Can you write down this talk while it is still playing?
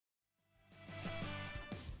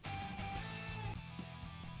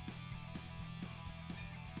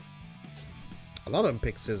A lot of them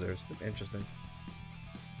pick scissors. Interesting.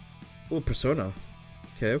 Ooh, Persona.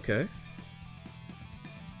 Okay, okay.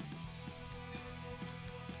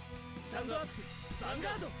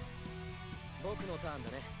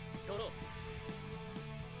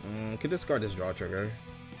 Can discard this draw trigger.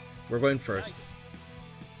 We're going first.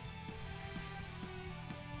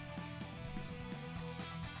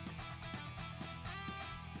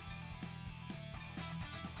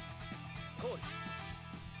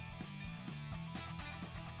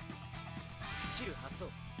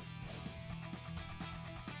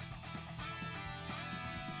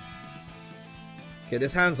 Okay,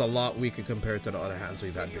 this hand's a lot weaker compared to the other hands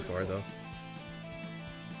we've had before, though.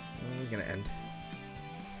 We're gonna end.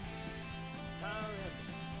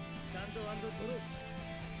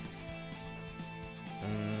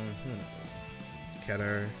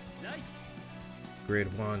 Kenner.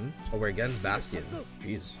 Grade 1. Oh, we're against Bastion.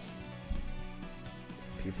 Jeez.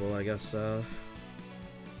 People, I guess, Alright,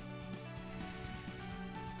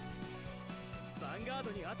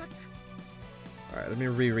 let me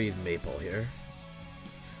reread Maple here.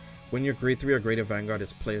 When your grade 3 or greater Vanguard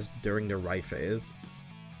is placed during the right phase.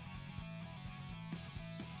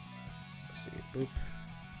 Let's see. Boop.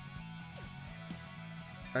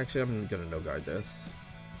 Actually, I'm gonna no guard this.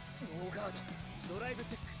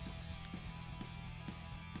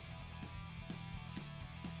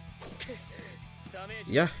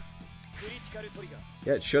 Yeah.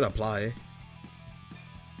 Yeah, it should apply.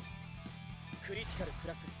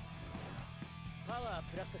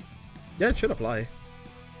 Yeah, it should apply.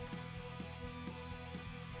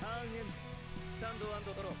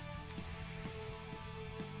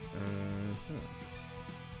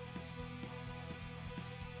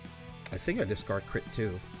 I think I discard crit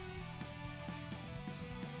too.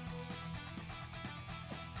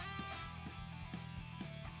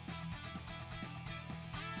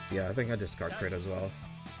 Yeah, I think I discard crit as well.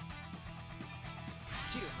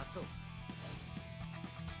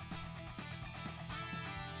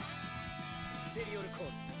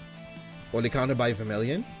 Only countered by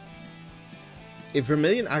Vermilion? If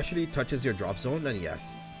Vermilion actually touches your drop zone, then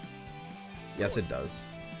yes. Yes, it does.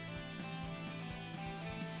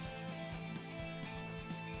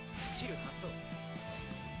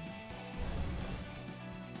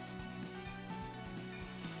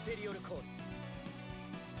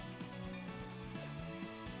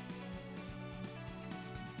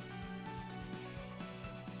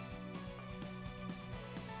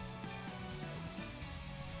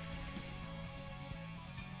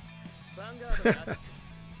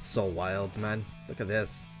 So wild, man. Look at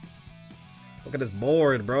this. Look at this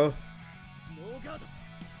board, bro.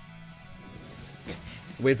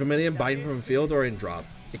 Wait, Vermilion bind from field or in drop?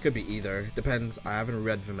 It could be either. Depends. I haven't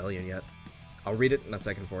read Vermilion yet. I'll read it in a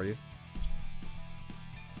second for you.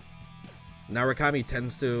 Narukami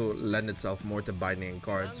tends to lend itself more to binding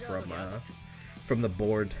cards from the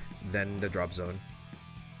board than the drop zone.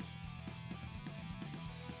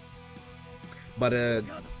 But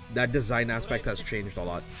that design aspect has changed a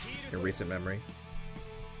lot in recent memory.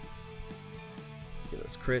 Okay,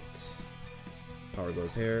 let's crit. Power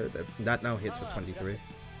goes here. That now hits with 23.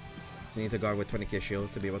 So you need to guard with 20k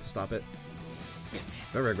shield to be able to stop it.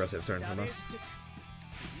 Very aggressive turn from us.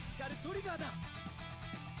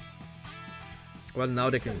 Well, now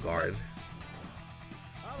they can guard.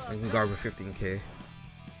 They can guard with 15k.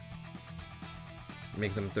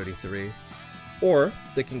 Makes them 33. Or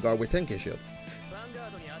they can guard with 10k shield.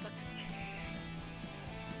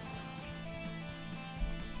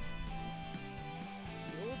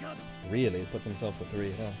 Really puts themselves to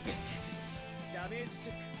 3, huh?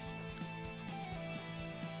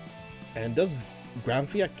 And does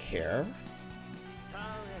Granfia care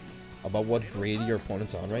about what grade your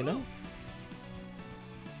opponent's on right now?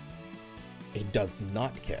 It does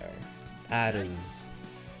not care. That is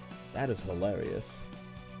hilarious.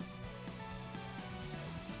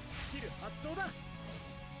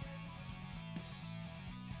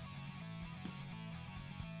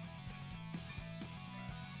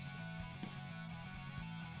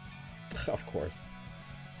 Of course.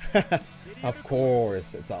 Of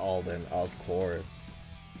course, it's Alden. Of course.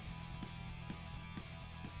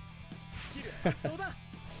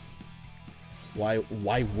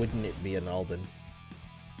 Why wouldn't it be an Alden?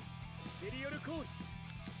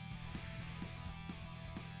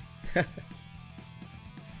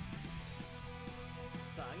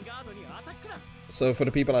 So for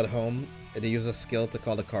the people at home, they use a skill to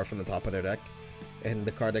call the card from the top of their deck, and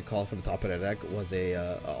the card they called from the top of their deck was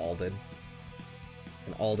a Alden.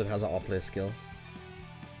 And Alden has an all-play skill.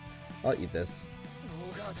 I'll eat this.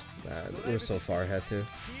 Man, we're so far ahead too.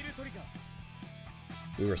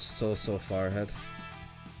 We were so far ahead.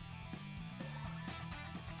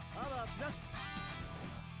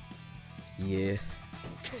 Yeah.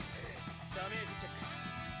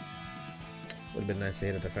 Would have been nice to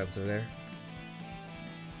hit a defensive there.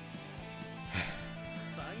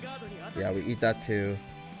 Yeah, we eat that too.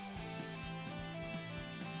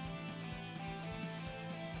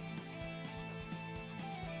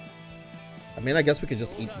 I mean, I guess we could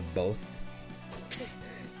just eat both.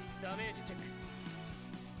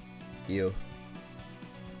 Ew.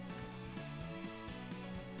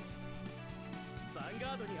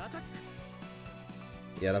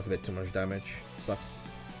 Yeah, that's a bit too much damage. Sucks.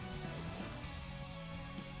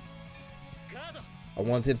 I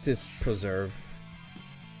wanted to preserve.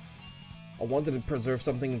 I wanted to preserve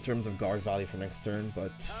something in terms of guard value for next turn,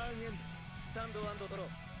 but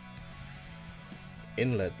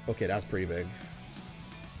inlet. Okay, that's pretty big.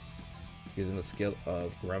 Using the skill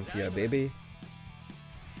of Granfia, baby.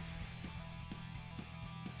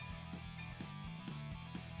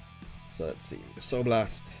 So let's see. Soul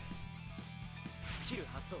Blast.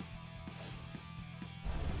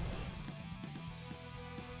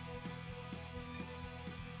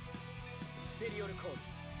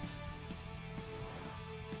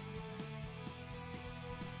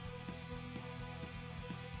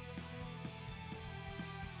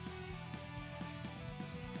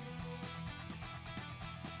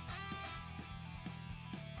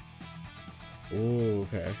 Ooh,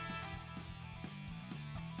 okay.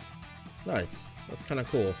 Nice. That's kind of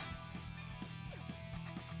cool.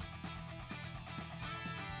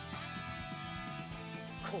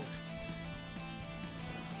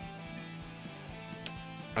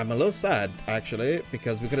 I'm a little sad, actually,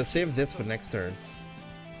 because we could have saved this for next turn.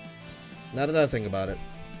 Now that I think about it.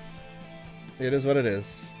 It is what it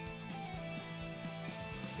is.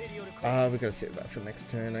 We could have saved that for next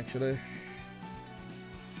turn, actually.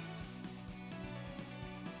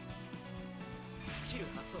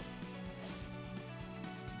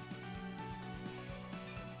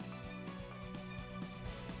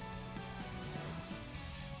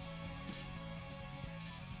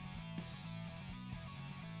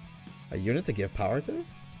 A unit to give power to?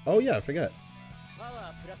 Oh yeah, I forget.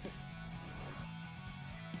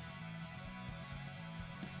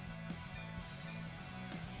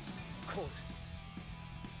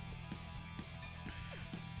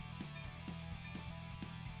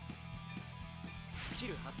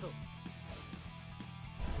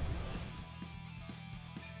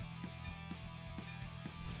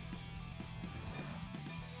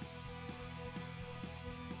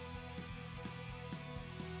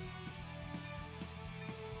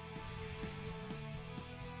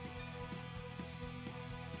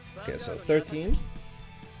 Okay, so 13,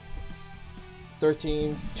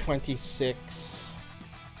 26,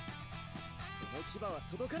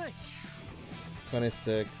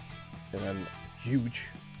 26, and then huge,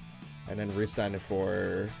 and then restand it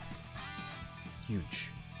for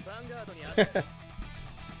huge.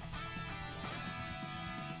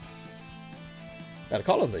 Gotta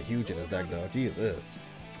call him the huge in his deck though, Jesus.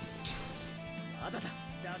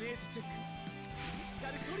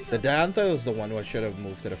 The Dantha is the one who should have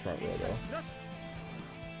moved to the front row though.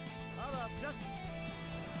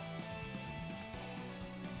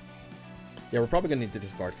 Yeah, we're probably gonna need to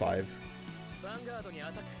discard 5.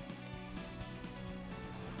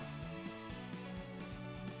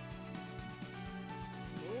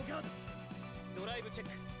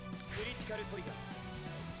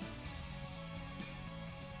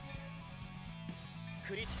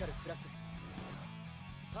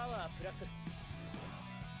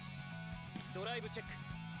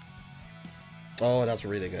 Oh, that's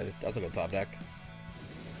really good. That's a good top deck.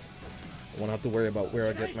 I won't have to worry about where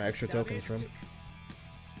I get my extra tokens from.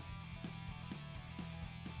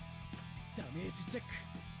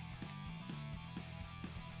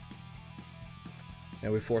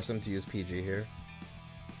 And we force them to use PG here.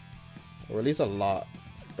 Or at least a lot.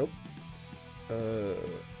 Nope.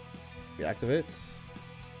 We activate.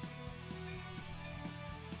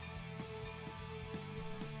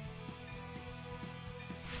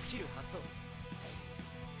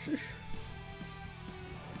 Shush.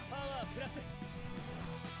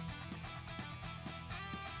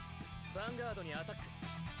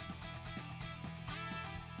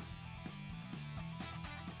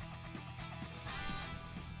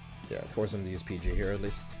 Yeah, force him to use PG here at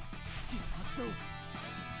least.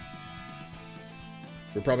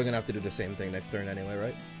 We're probably gonna have to do the same thing next turn anyway,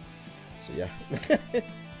 right? So yeah.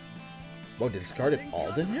 Whoa, they discarded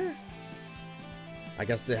Alden here? I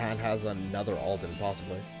guess the hand has another Alden,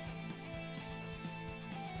 possibly.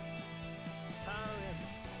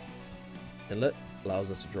 Inlet?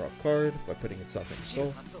 Allows us to draw a card by putting itself in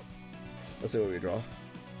soul. Let's see what we draw.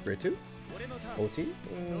 Grade 2? OT?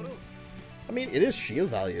 I mean, it is shield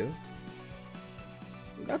value.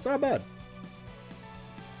 That's not bad.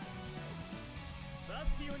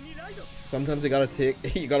 Sometimes you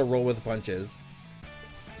gotta roll with punches.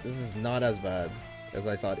 This is not as bad as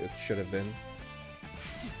I thought it should have been.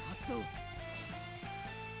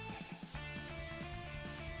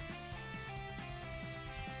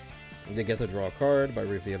 You get to draw a card by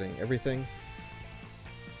revealing everything.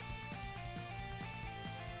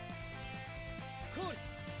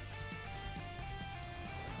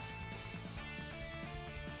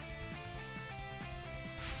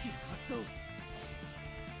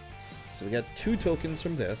 So we get 2 tokens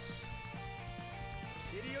from this.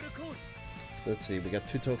 So let's see, we got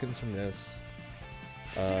 2 tokens from this.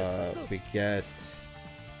 We get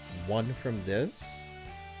 1 from this.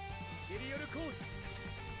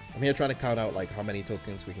 I'm here trying to count out like how many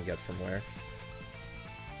tokens we can get from where.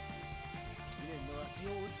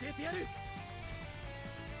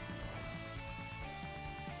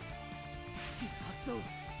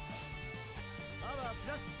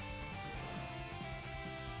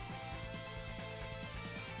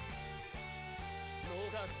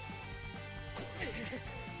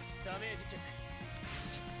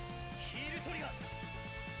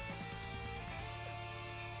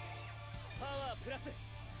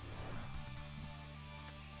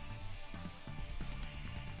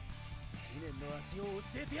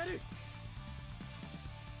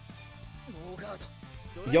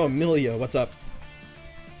 Yo, Amelia, what's up?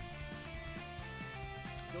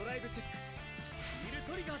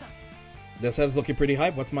 This set's looking pretty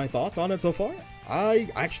hype. What's my thoughts on it so far? I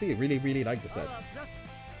actually really like the set.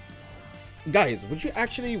 Guys, would you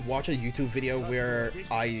actually watch a YouTube video where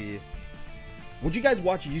would you guys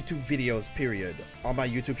watch YouTube videos, period, on my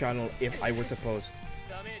YouTube channel if I were to post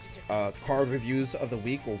card reviews of the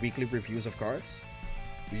week or weekly reviews of cards?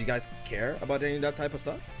 Would you guys care about any of that type of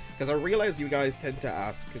stuff? Because I realize you guys tend to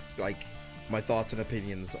ask like my thoughts and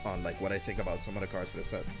opinions on like what I think about some of the cards for the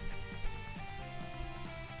set.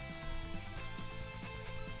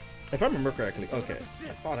 If I remember correctly, okay,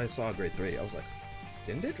 I thought I saw a grade 3. I was like,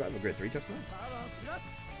 didn't they drive a grade 3 just now?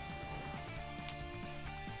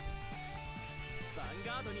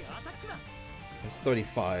 It's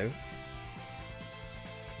 35.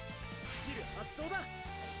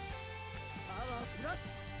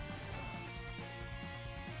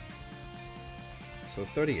 So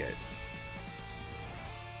 38.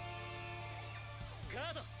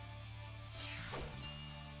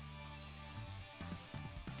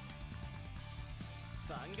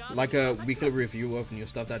 Like a weekly review of new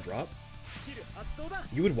stuff that dropped,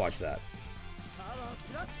 you would watch that.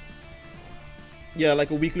 Yeah,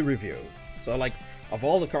 like a weekly review. So like of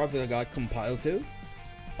all the cards that I got compiled to,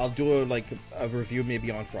 I'll do a review maybe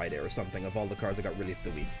on Friday or something of all the cards that got released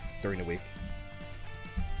during the week.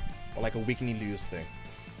 Or like a weekly news thing.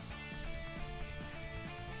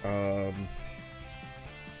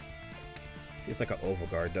 Feels like an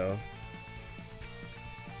overguard though.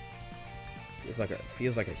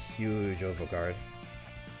 Feels like a huge overguard.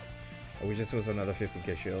 I wish this was another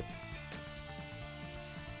 15k shield.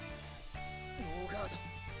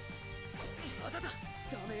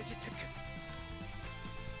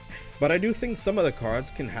 But I do think some of the cards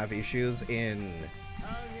can have issues in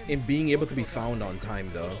being able to be found on time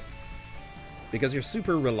though. Because you're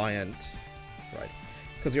super reliant, right?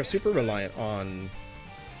 Because you're super reliant on...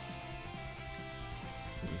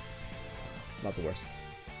 Not the worst.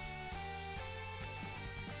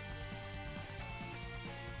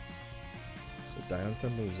 So Diantha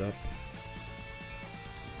moves up.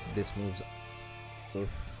 This moves up. Oof.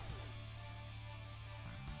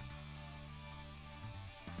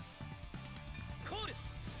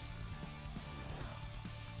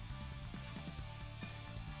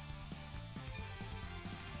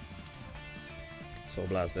 So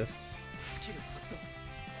blast this.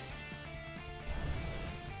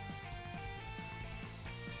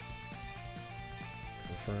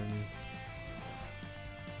 Confirm.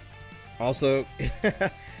 Also,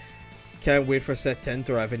 can't wait for set 10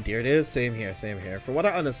 to arrive in Deer. It is same here, same here. From what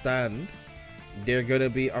I understand, they're gonna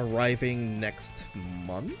be arriving next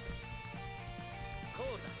month.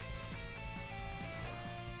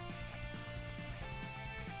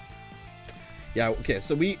 Yeah, okay,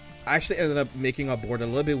 so we actually ended up making our board a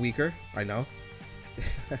little bit weaker, I know.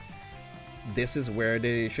 This is where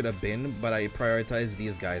they should have been, but I prioritized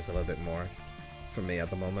these guys a little bit more for me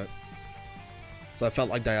at the moment. So I felt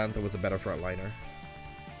like Diantha was a better frontliner.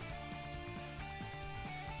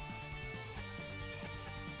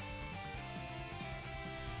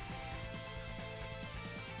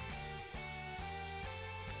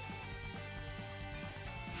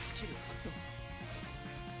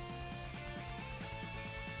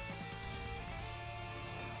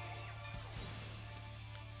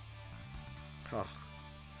 Oh.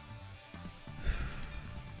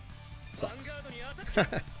 Sucks.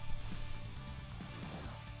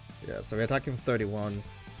 Yeah, so we're attacking 31.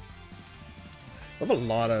 We have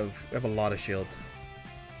a lot of shield.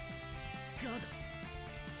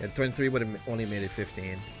 Yeah, 23 would have only made it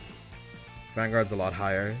 15. Vanguard's a lot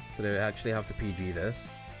higher, so they actually have to PG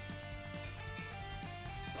this.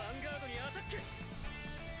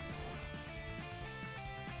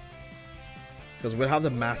 Because we'll have the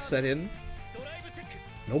mass set in.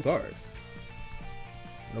 No guard.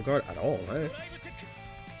 No guard at all, eh?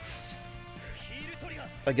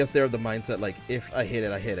 I guess they're of the mindset like, if I hit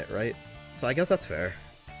it, right? So I guess that's fair.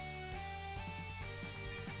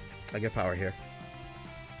 I get power here.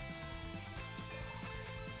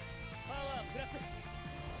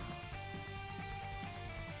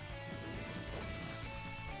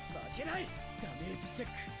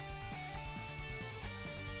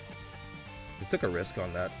 We took a risk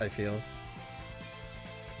on that, I feel.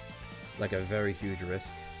 Like a very huge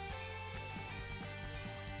risk.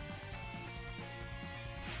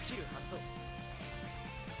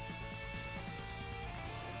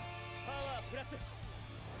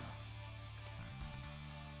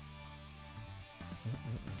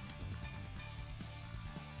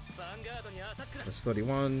 That's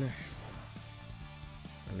 31.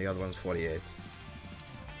 And the other one's 48.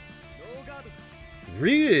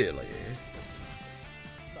 Really?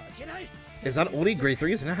 Is that only grade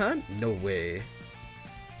 3s in a hand? No way.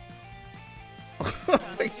 Oh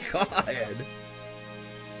my god.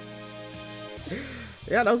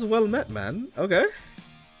 Yeah, that was well met, man. Okay.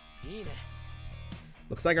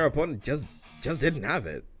 Looks like our opponent just didn't have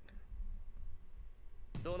it.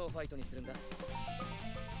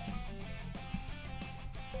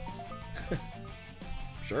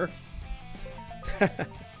 Sure.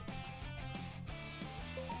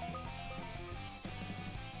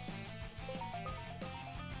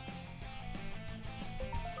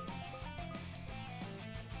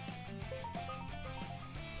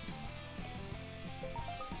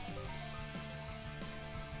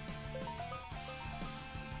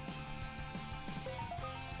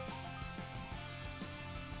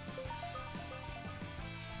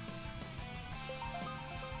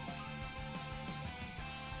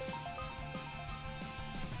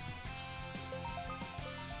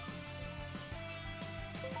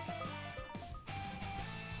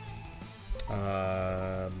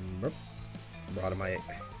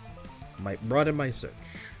 Broaden my search.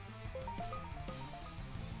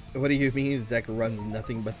 What do you mean the deck runs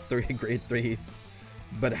nothing but 3 grade 3s,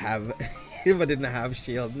 but didn't have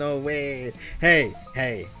shield? No way. Hey,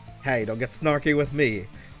 don't get snarky with me.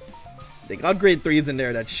 They got grade 3s in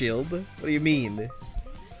there that shield. What do you mean?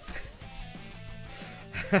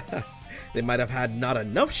 They might have had not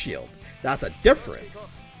enough shield. That's a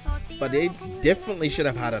difference. But they definitely should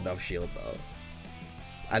have had enough shield though.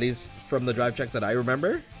 At least from the drive checks that I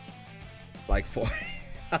remember. Like 4.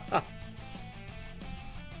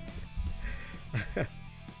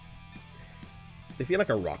 They feel like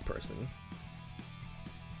a rock person.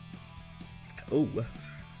 Ooh.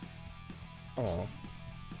 Aw.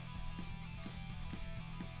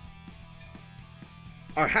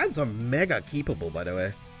 Our hands are mega keepable, by the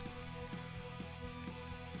way.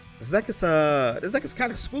 This deck is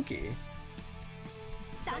kind of spooky.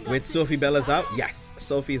 With Sophie Bella's out, yes,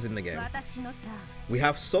 Sophie's in the game. We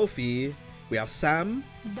have Sophie, we have Sam,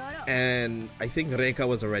 and I think Reika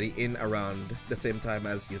was already in around the same time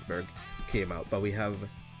as Youthberg came out. But we have,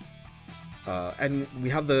 and we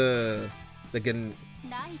have the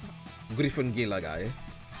Griffon Gila guy.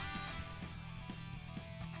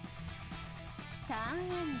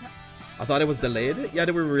 I thought it was delayed. Yeah,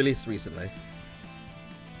 they were released recently.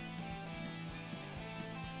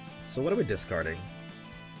 So what are we discarding?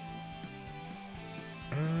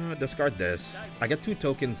 Discard this. I get 2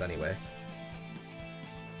 tokens anyway.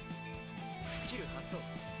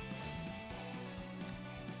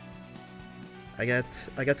 I get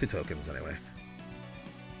 2 tokens anyway.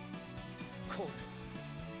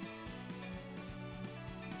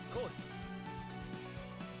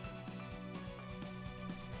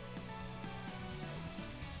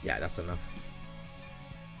 Yeah, that's enough.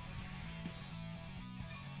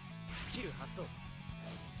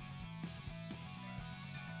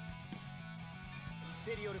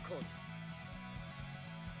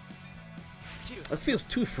 This feels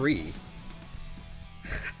too free.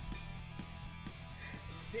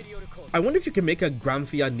 I wonder if you can make a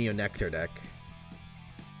Granfia Neonectar deck.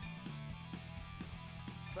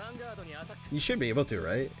 You should be able to,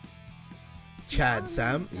 right? Chad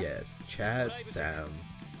Sam? Yes, Chad Sam.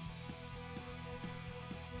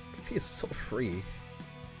 It feels so free.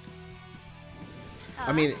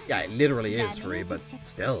 I mean, yeah, it literally is free, but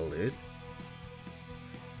still, dude.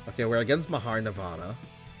 Okay, we're against Mahar Nirvana.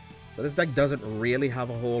 So this deck doesn't really have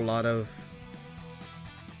a whole lot of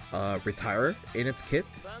retire in its kit,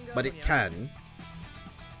 but it can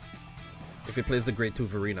if it plays the Grade 2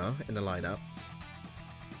 Verena in the lineup.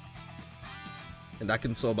 And that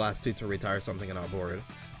can Soul Blast 2 to retire something in our board.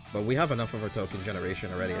 But we have enough of our token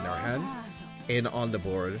generation already in our hand and on the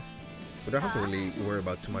board. So we don't have to really worry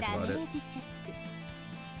about too much about it.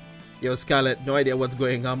 Yo, Scarlet, no idea what's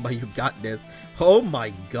going on, but you got this. Oh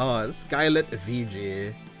my god, Scarlet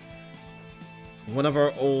VG. One of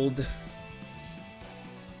our old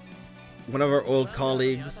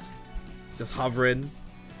colleagues, just hovering,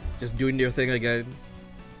 just doing their thing again.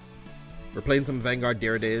 We're playing some Vanguard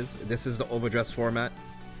Dare Days. This is the overdressed format.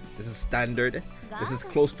 This is standard. This is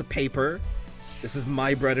close to paper. This is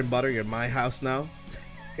my bread and butter. You're in my house now.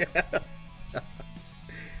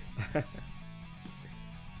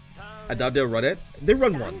 I doubt they'll run it. They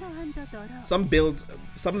run one. Some builds,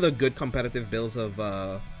 some of the good competitive builds of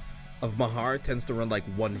Mahar tends to run like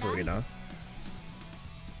one Verena.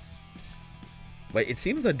 But it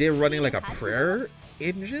seems that they're running like a prayer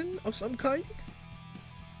engine of some kind.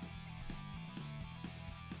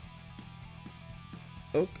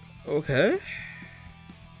 Okay.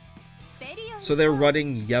 So they're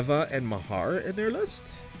running Yeva and Mahar in their list?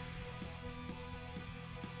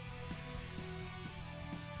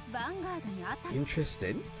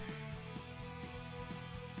 Interesting.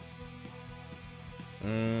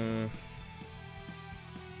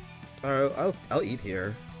 I'll eat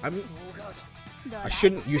here.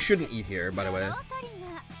 You shouldn't eat here, by the way.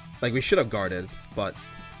 Like, we should have guarded, but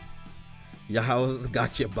Yahoo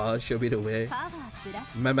got your boss, show me the way.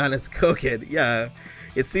 My man is cooking. Yeah,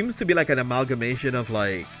 it seems to be like an amalgamation of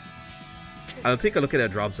like, I'll take a look at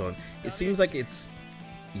that drop zone. It seems like it's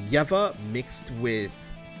Yeva mixed with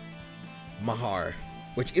Mahar,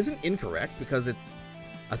 which isn't incorrect because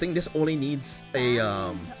I think this only needs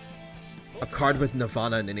a card with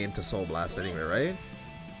Nirvana in the name to Soul Blast anyway, right?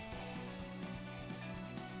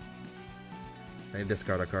 I need to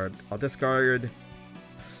discard a card. I'll discard.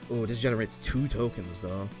 Oh, this generates 2 tokens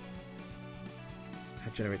though.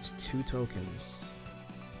 That generates 2 tokens.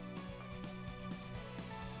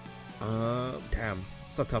 Damn,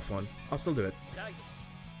 it's a tough one. I'll still do it.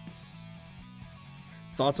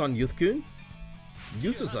 Thoughts on Youth-kun?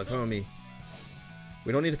 Youth is like homie.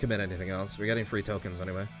 We don't need to commit anything else. We're getting free tokens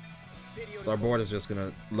anyway. So our board is just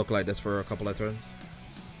gonna look like this for a couple of turns.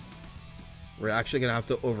 We're actually gonna have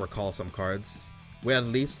to overcall some cards. We at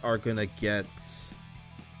least are gonna get.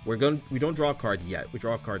 We don't draw a card yet. We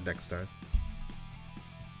draw a card next turn.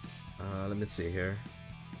 Let me see here.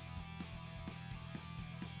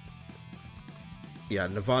 Yeah,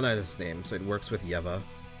 Nirvana is his name, so it works with Yeva.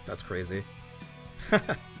 That's crazy.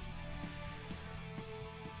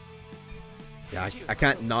 Yeah, I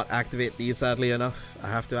can't not activate these, sadly enough. I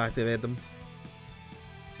have to activate them.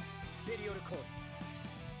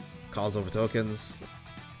 Calls over tokens.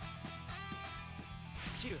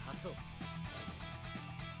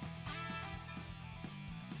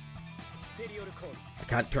 I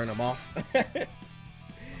can't turn them off.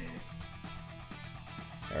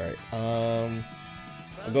 Alright,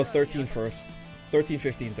 I'll go 13 first. 13,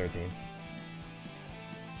 15, 13.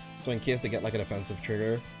 So in case they get like an offensive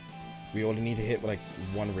trigger, we only need to hit with like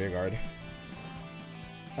 1 rear guard.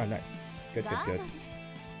 Ah, nice. Good, good, good.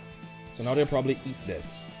 So now they'll probably eat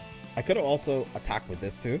this. I could have also attacked with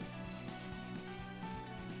this too,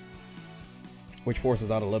 which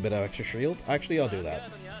forces out a little bit of extra shield. Actually, I'll do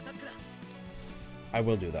that. I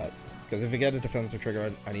will do that. Because if we get a defensive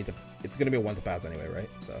trigger, I need to... It's going to be a 1 to pass anyway, right?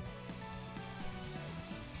 So...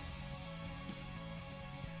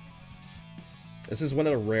 This is one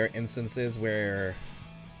of the rare instances where...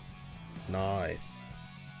 Nice.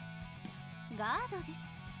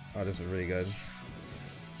 Oh, this is really good.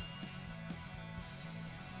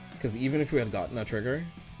 Because even if we had gotten a trigger,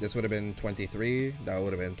 this would have been 23, that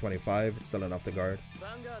would have been 25. It's still enough to guard.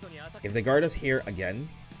 If they guard us here again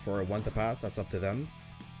for a 1 to pass, that's up to them.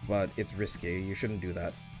 But it's risky. You shouldn't do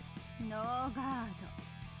that.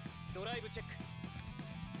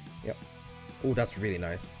 Yep. Oh, that's really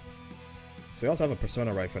nice. So we also have a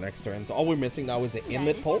Persona right for next turn. So all we're missing now is an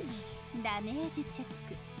Inlet Pulse.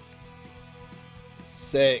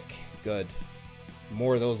 Sick. Good.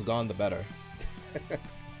 More of those gone, the better.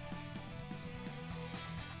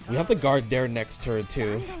 We have to guard there next turn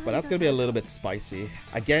too, but that's going to be a little bit spicy.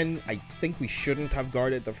 Again, I think we shouldn't have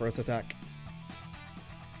guarded the first attack.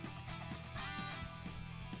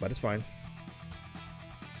 But it's fine.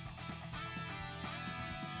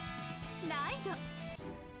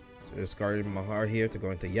 So So discarding Mahar here to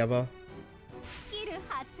go into Yeva.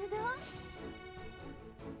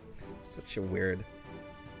 Such a weird.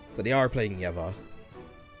 So they are playing Yeva.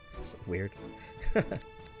 So weird.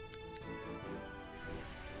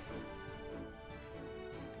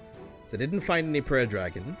 So they didn't find any prayer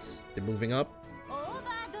dragons. They're moving up.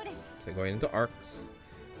 So going into arcs.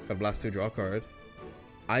 Counter blast to draw a card.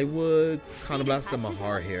 I would counter blast the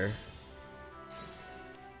Mahar here.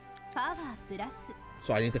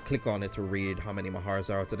 So I need to click on it to read how many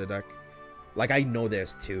Mahars are out of the deck. Like, I know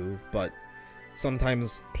there's 2, but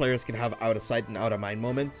sometimes players can have out of sight and out of mind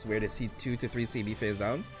moments where they see 2 to 3 CB phase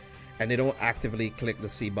down, and they don't actively click the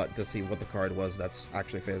C button to see what the card was that's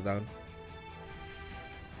actually phase down.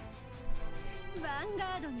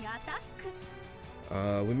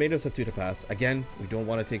 We made this a 2 to pass. Again, we don't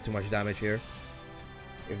want to take too much damage here.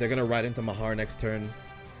 If they're gonna ride into Mahar next turn,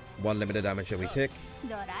 1 limited damage that we take.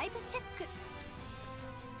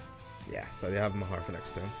 Yeah, so they have Mahar for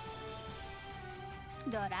next turn.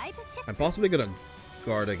 I'm possibly gonna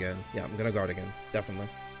guard again. Yeah, I'm gonna guard again. Definitely.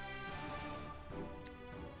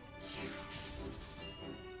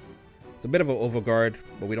 It's a bit of an overguard,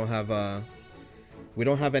 but we don't have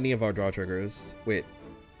any of our draw triggers. Wait,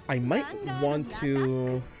 I might want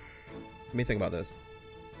to. Let me think about this.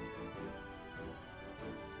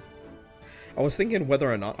 I was thinking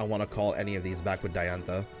whether or not I want to call any of these back with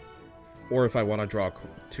Diantha, or if I want to draw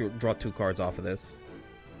 2 cards off of this.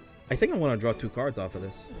 I think I want to draw 2 cards off of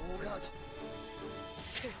this.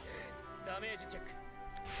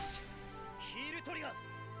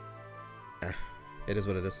 It is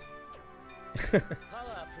what it is.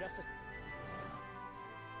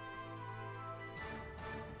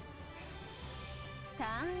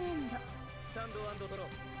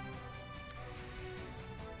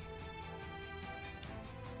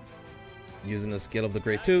 Using the skill of the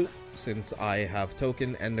grade 2, since I have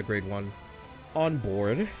token and the grade 1 on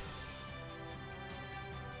board.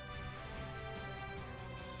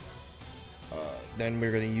 Then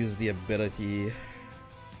we're going to use the ability,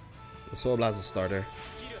 the Soul Blast as starter.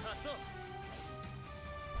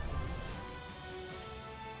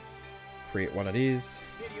 Create one of these.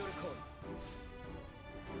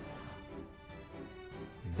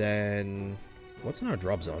 Then, what's in our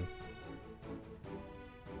drop zone?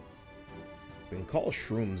 We can call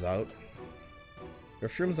Shrooms out. There are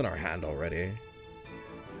Shrooms in our hand already.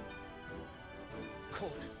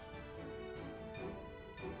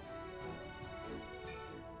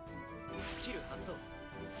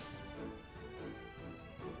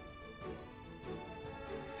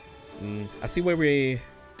 I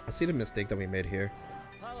see the mistake that we made here.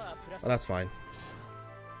 Well, that's fine.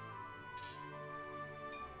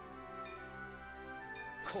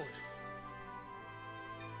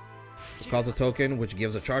 Calls a token, which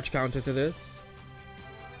gives a charge counter to this.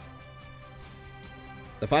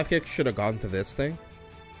 The 5k should have gone to this thing,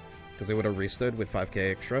 because they would have restored with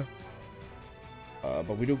 5k extra.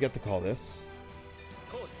 But we do get to call this.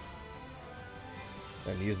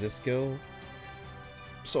 And use this skill.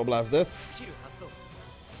 Soul Blast this.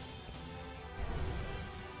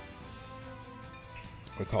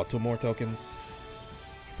 We call 2 more tokens.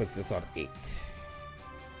 Which puts this on 8.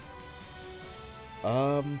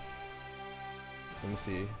 Let me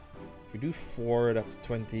see. If we do 4, that's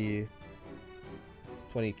 20. It's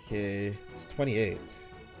 20k. It's 28. If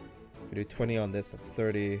we do 20 on this, that's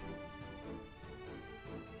 30.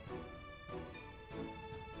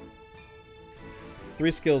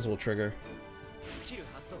 Three skills will trigger.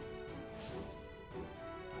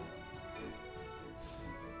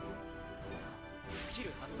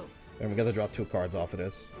 And we gotta draw 2 cards off of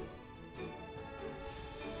this.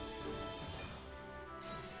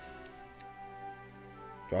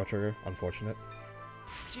 Draw trigger, unfortunate.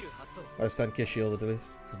 But a 10k shield at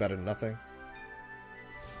least. It's better than nothing.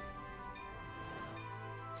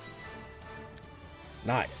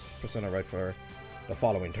 Nice. Persona right for the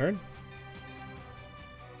following turn.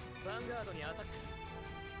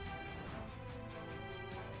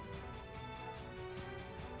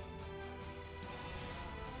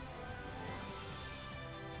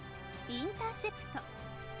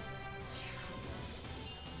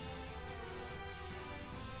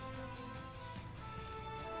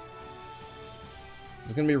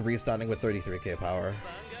 It's gonna be restarting with 33k power.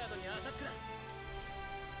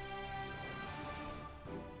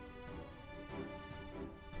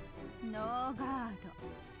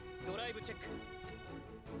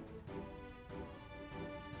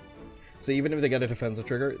 So even if they get a defensive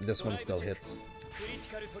trigger, this one still hits.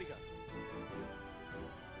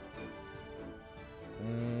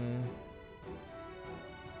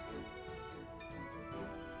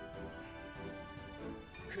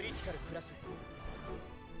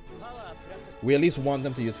 We at least want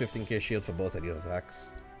them to use 15k shield for both of these attacks.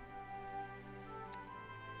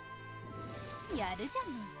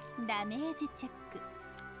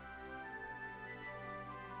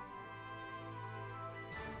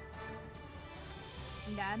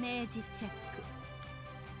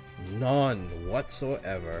 None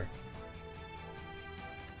whatsoever.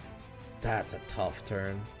 That's a tough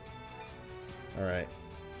turn. Alright.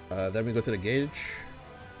 Then we go to the gauge.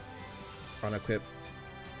 Unequip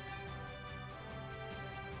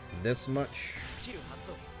this much.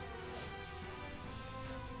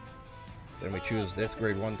 Then we choose this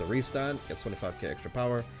grade 1 to restand. Gets 25k extra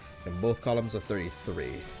power. And both columns are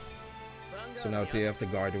 33. So now you have to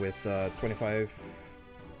guard with 25.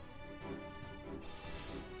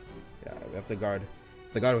 Yeah, we have to guard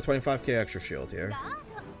with 25k extra shield here.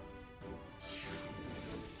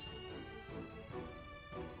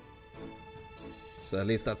 So at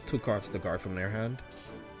least that's 2 cards to guard from their hand.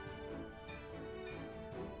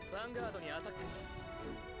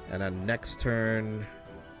 And then next turn,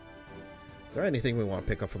 is there anything we want to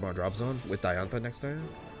pick up from our drop zone with Diantha next turn?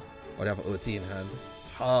 Or do they have OT in hand?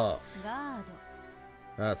 Tough.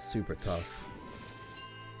 That's super tough.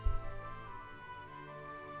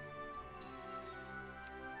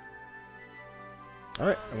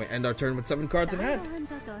 Alright, and we end our turn with 7 cards in hand.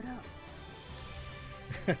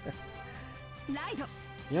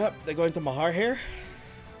 Yep, they go into Mahar here.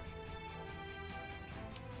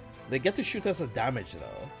 They get to shoot us as damage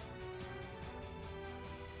though.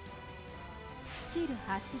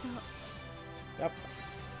 Yep.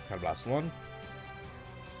 Card Blast 1.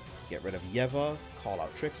 Get rid of Yeva. Call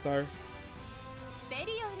out Trickstar.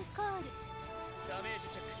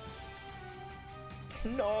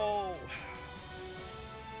 No!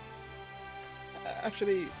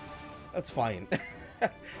 Actually, that's fine. I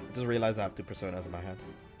just realized I have 2 personas in my hand.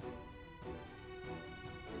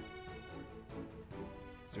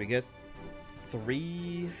 So we get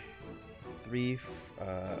 1,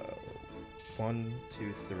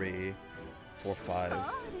 2, 3, 4, 5.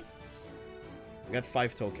 We got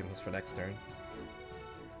 5 tokens for next turn.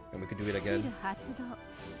 And we could do it again.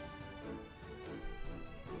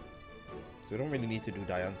 So we don't really need to do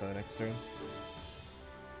Diantha next turn.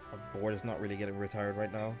 Our board is not really getting retired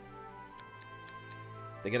right now.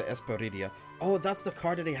 They get an Esperidia. Oh, that's the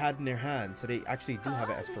card that they had in their hand. So they actually do have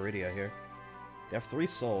an Esperidia here. They have 3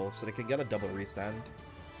 souls, so they can get a double restand.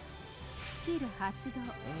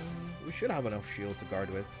 We should have enough shield to guard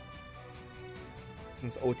with,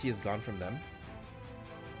 since OT is gone from them.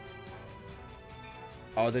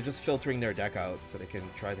 Oh, they're just filtering their deck out so they can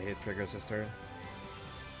try to hit triggers this turn.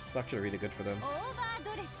 It's actually really good for them.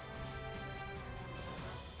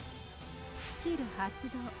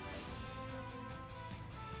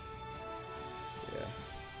 Yeah.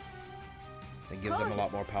 It gives them a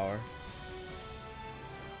lot more power.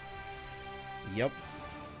 Yep.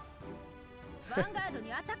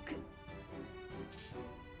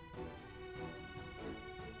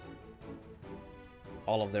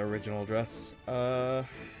 All of their original dress. Yeah,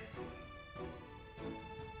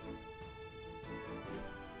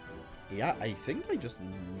 I think I just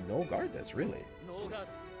no guard this, really.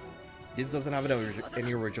 This doesn't have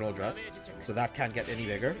any original dress, so that can't get any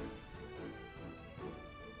bigger.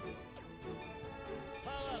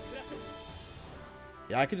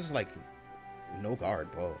 Yeah, I could just like no guard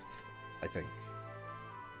both, I think.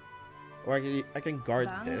 Or I can guard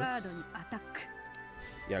this.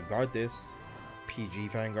 Yeah, guard this. PG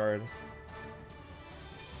Vanguard.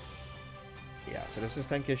 Yeah, so this is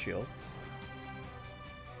 10k shield.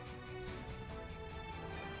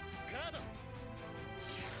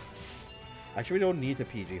 Actually, we don't need to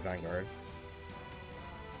PG Vanguard.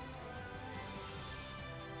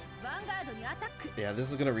 Yeah, this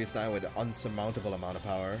is gonna restand with an unsurmountable amount of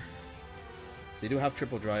power. They do have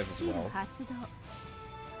triple drive as well.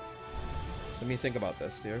 So let me think about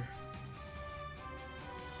this here.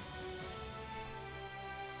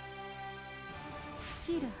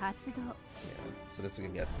 Yeah, so this is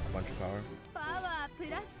gonna get a bunch of power.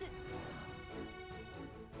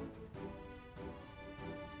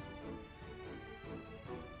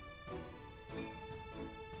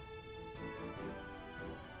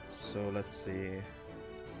 So let's see.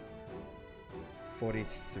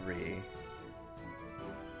 43.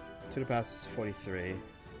 To the pass is 43.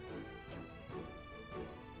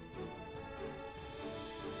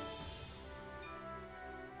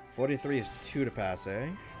 $43 is 2 to pass, eh?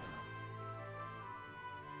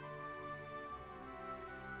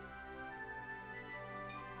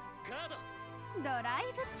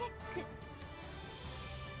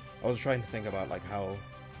 I was trying to think about like how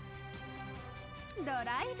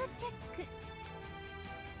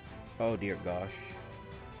Oh dear gosh.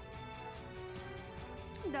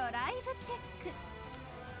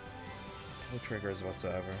 No triggers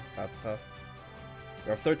whatsoever. That's tough.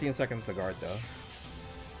 You have 13 seconds to guard though.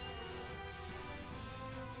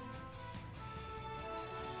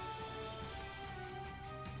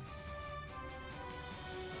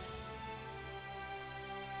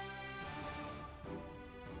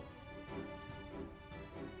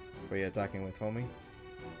 Were you attacking with homie?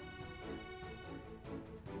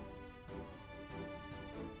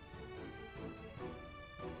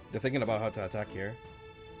 They're thinking about how to attack here.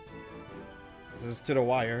 This is to the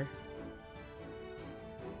wire.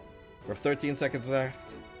 We have 13 seconds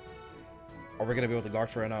left. Are we gonna be able to guard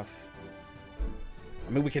for enough?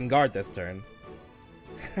 I mean, we can guard this turn.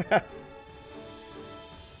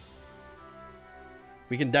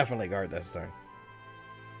 We can definitely guard this turn.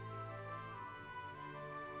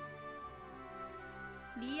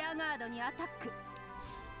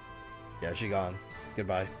 Yeah, she gone.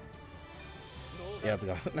 Goodbye. Yeah, it's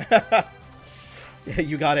gone. Yeah,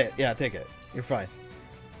 you got it. Yeah, take it. You're fine.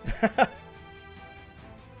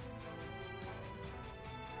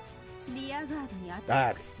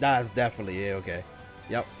 That's definitely it. Okay.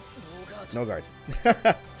 Yep. No guard.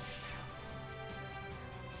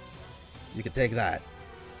 You can take that.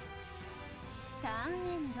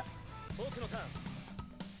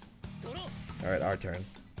 Alright, our turn.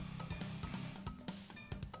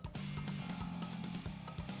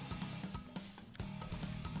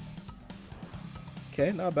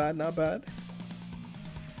 Okay, not bad, not bad.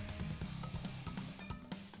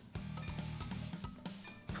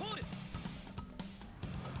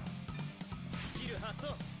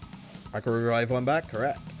 I can revive one back,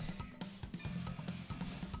 correct.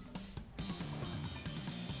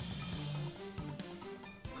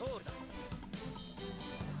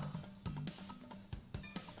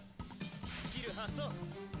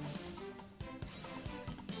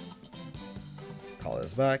 Call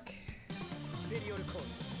this back.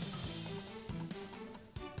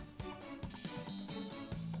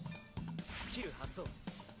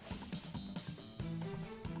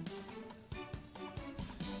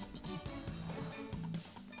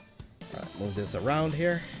 Alright, move this around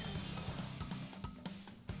here.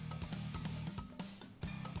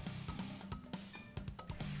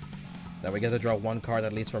 Now we get to draw one card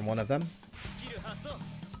at least from one of them.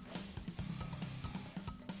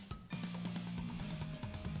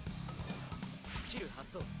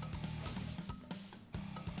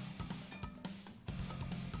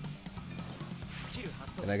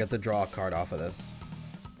 And I get to draw a card off of this.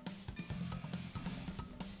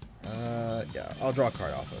 Yeah, I'll draw a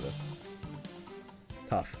card off of this.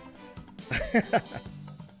 Tough.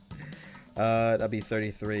 That'd be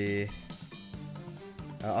 33.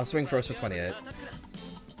 I'll swing first for 28.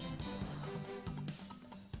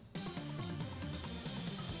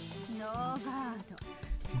 No guard.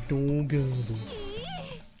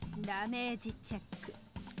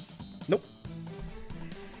 Nope.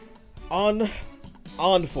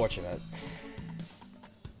 Unfortunate.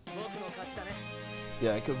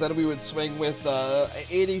 Yeah, because then we would swing with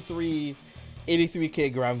 83k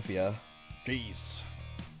Granfia. Jeez.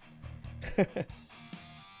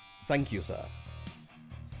 Thank you, sir.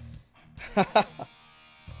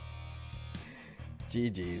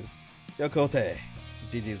 GG's. Yo, Kote.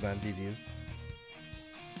 GG's, man. GG's.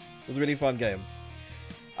 It was a really fun game.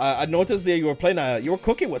 I noticed that you were playing you were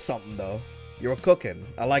cooking with something though. You were cooking.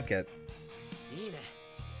 I like it.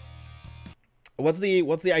 What's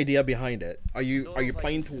the idea behind it? Are you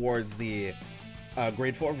playing towards the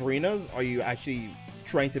grade 4 of arenas? Are you actually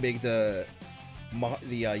trying to make the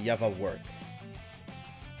Yeva work?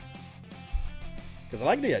 Because I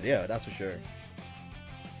like the idea, that's for sure.